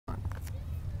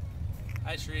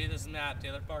Hi Sheree, this is Matt,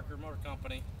 Taylor Parker Motor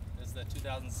Company. This is the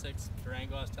 2006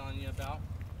 Durango I was telling you about.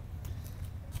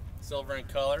 Silver in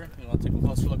color. You want to take a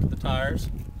closer look at the tires.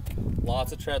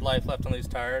 Lots of tread life left on these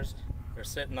tires. They're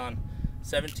sitting on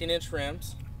 17-inch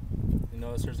rims. You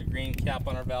notice there's a green cap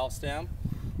on our valve stem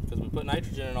because we put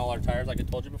nitrogen in all our tires, like I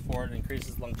told you before. It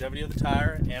increases the longevity of the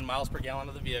tire and miles per gallon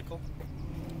of the vehicle.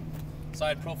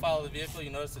 Side profile of the vehicle, you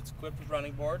notice it's equipped with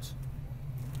running boards.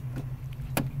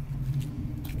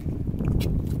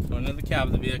 Going into the cab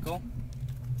of the vehicle.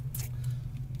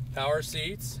 Power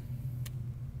seats,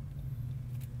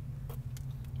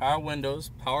 power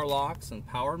windows, power locks, and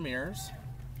power mirrors.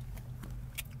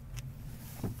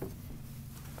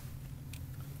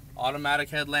 Automatic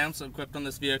headlamps equipped on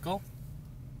this vehicle.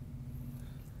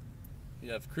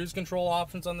 You have cruise control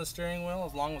options on the steering wheel,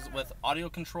 as long as with audio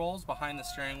controls behind the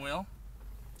steering wheel.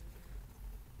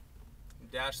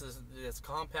 Dash this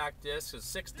compact disc, there's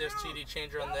 6-disc CD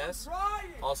changer on this.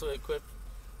 Also equipped.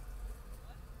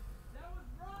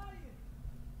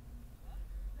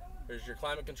 There's your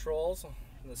climate controls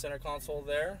in the center console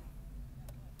there.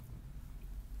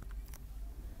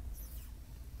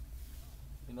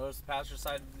 You notice the passenger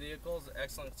side of the vehicle is in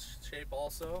excellent shape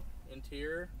also.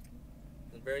 Interior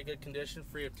in very good condition,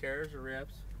 free of tears or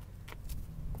rips.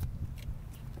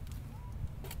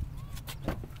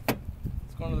 Let's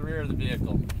go into the rear of the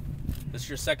vehicle. This is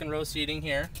your second row seating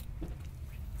here.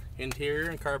 Interior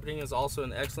and carpeting is also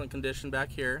in excellent condition back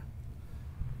here.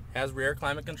 Has rear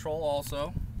climate control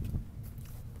also.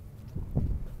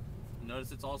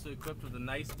 Notice it's also equipped with a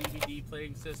nice DVD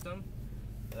playing system.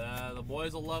 The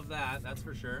boys will love that, that's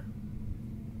for sure.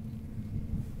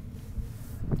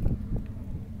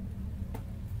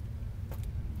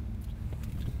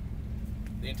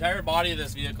 The entire body of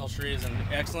this vehicle, Sheree, is in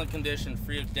excellent condition,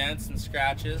 free of dents and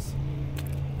scratches.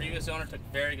 The previous owner took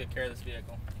very good care of this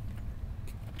vehicle.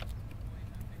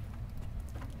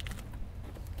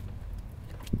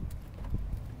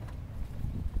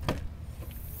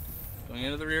 Going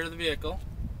into the rear of the vehicle,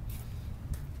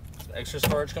 some extra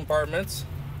storage compartments.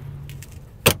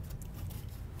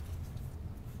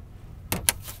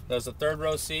 There's a third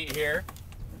row seat here.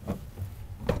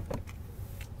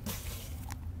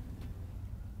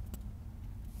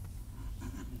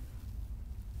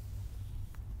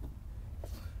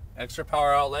 Extra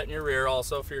power outlet in your rear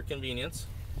also for your convenience.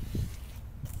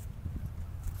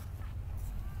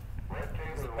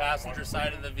 The passenger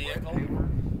side of the vehicle,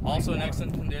 also in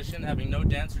excellent condition, having no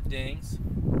dents or dings.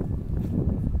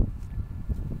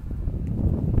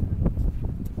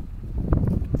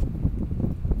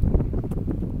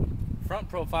 Front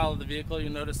profile of the vehicle,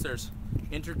 you'll notice there's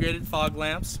integrated fog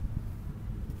lamps.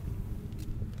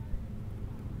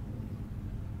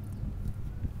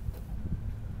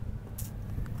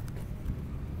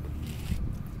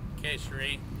 Okay,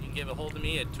 Sheree, you can give a hold of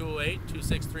me at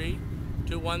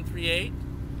 208-263-2138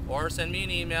 or send me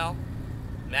an email,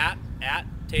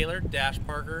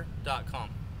 matt@taylor-parker.com.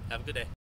 Have a good day.